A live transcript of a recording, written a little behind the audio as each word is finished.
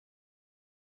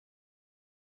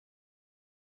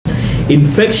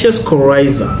Infectious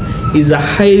coryza is a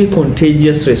highly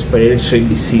contagious respiratory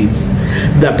disease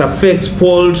that affects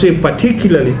poultry,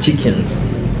 particularly chickens.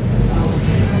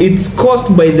 It's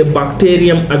caused by the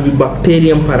bacterium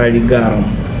Avibacterium paraligarum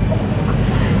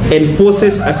and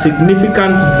poses a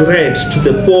significant threat to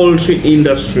the poultry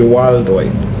industry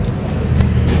worldwide.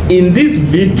 In this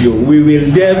video, we will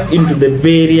delve into the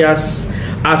various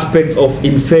aspects of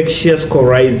infectious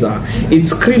coryza,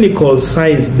 its clinical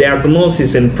signs,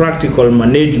 diagnosis, and practical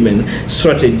management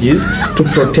strategies to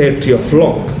protect your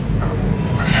flock.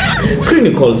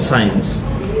 Clinical signs.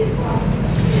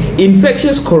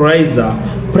 Infectious coryza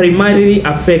primarily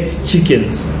affects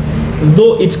chickens,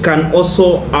 though it can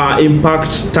also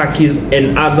impact turkeys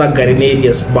and other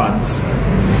gallinaceous birds.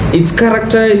 It's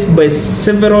characterized by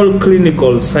several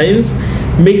clinical signs,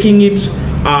 making it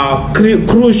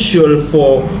crucial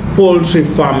for poultry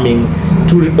farming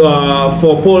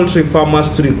for poultry farmers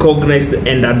to recognize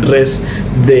and address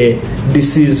the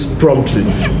disease promptly.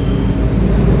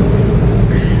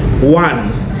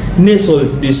 1. Nasal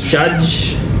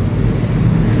discharge,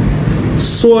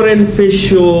 swollen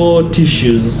facial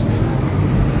tissues,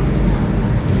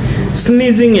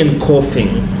 sneezing and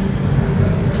coughing,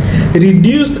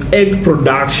 reduced egg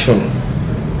production,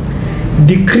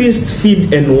 decreased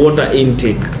feed and water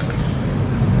intake,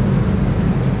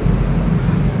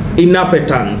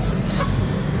 inappetence,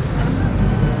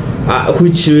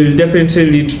 which will definitely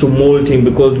lead to molting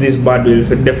because this bird will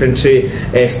definitely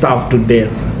starve to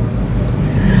death.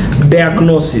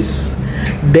 Diagnosis.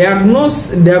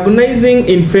 Diagnosing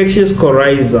infectious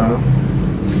coryza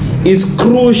is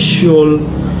crucial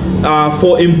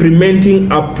for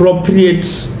implementing appropriate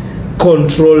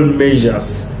control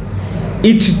measures.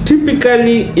 It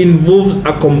typically involves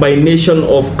a combination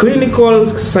of clinical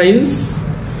signs,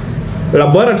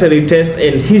 laboratory tests,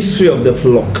 and history of the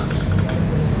flock.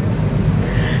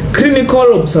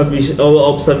 Clinical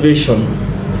observation.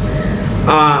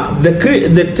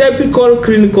 The typical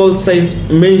clinical signs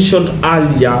mentioned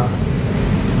earlier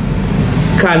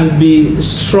can be a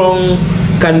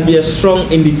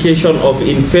strong indication of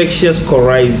infectious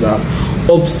coryza.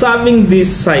 Observing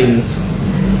these signs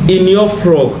in your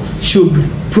flock should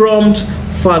prompt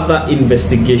further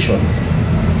investigation.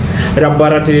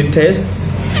 Laboratory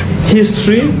tests,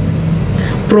 history.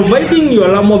 Providing your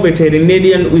Lamwa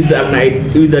veterinarian with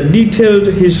a detailed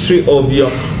history of your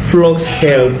flock's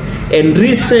health and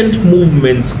recent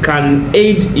movements can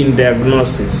aid in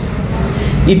diagnosis.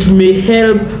 It may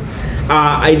help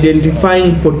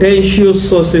identifying potential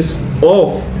sources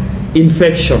of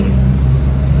infection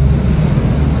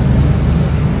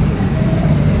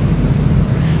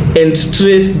and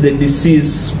trace the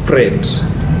disease spread.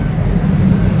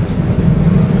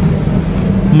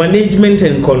 Management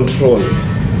and control.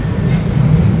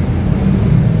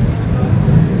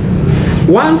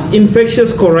 Once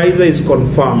infectious coryza is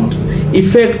confirmed,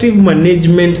 effective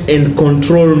management and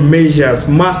control measures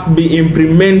must be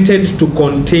implemented to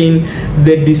contain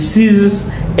the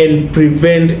disease and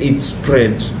prevent its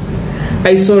spread.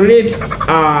 Isolate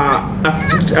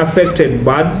affected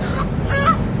birds,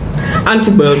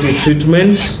 antibiotic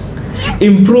treatment,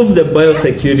 improve the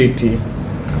biosecurity,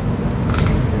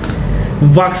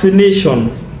 vaccination,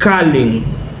 culling,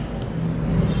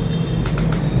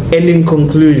 and in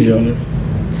conclusion,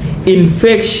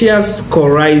 infectious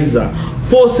coryza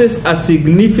poses a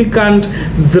significant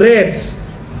threat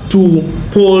to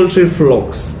poultry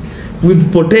flocks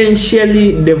with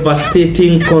potentially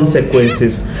devastating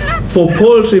consequences. For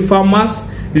poultry farmers,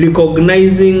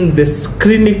 recognizing the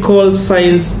clinical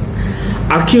signs,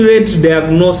 accurate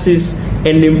diagnosis,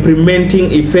 and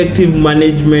implementing effective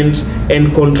management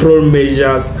and control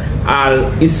measures are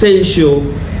essential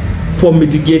for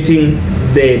mitigating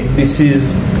the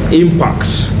disease impact.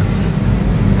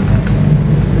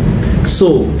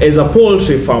 So, as a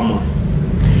poultry farmer,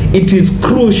 it is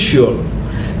crucial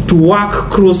to work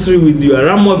closely with your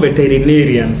Lamwa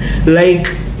veterinarian, like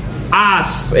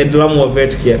us at Lamwa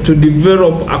Vetcare, to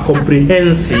develop a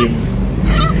comprehensive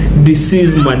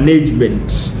disease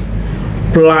management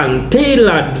plan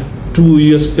tailored to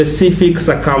your specific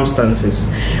circumstances.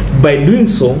 By doing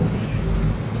so,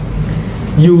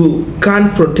 you can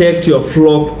protect your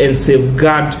flock and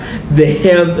safeguard the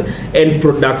health and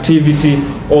productivity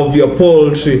of your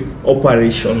poultry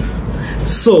operation.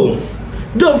 So,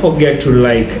 don't forget to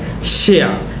like,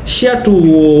 share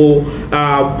to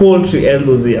poultry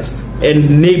enthusiasts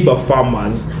and neighbor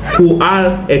farmers who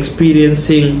are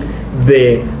experiencing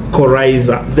the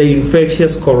coryza, the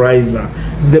infectious coryza,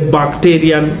 the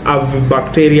bacteria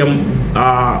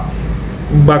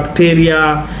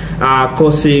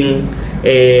causing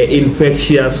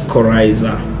infectious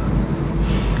coryza.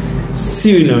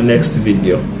 See you in our next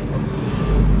video.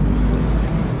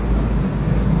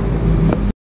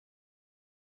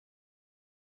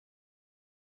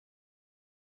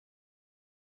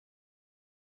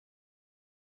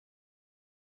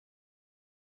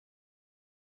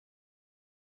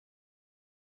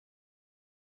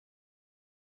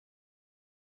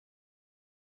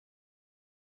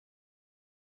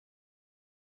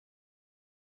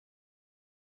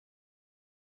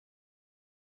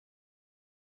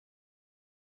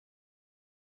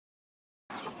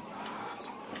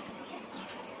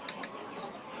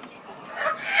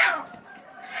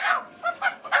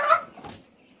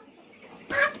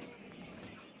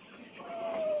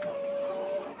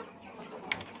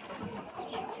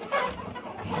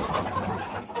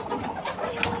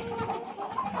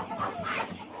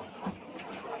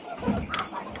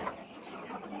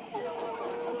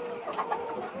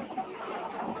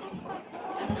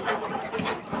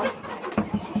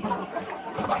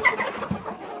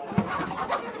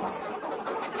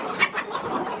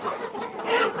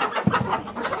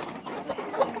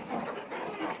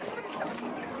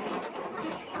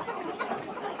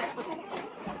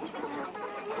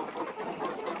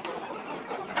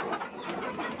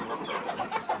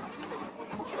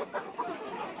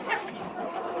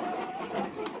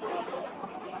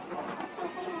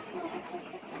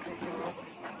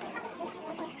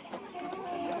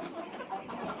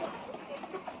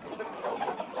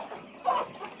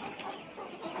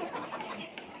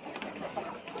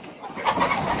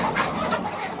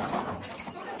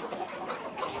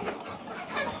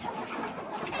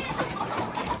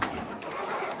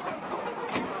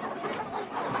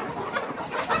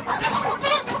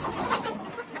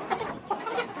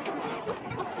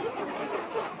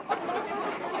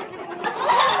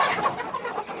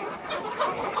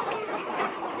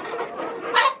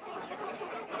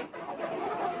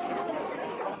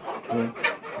 Yeah.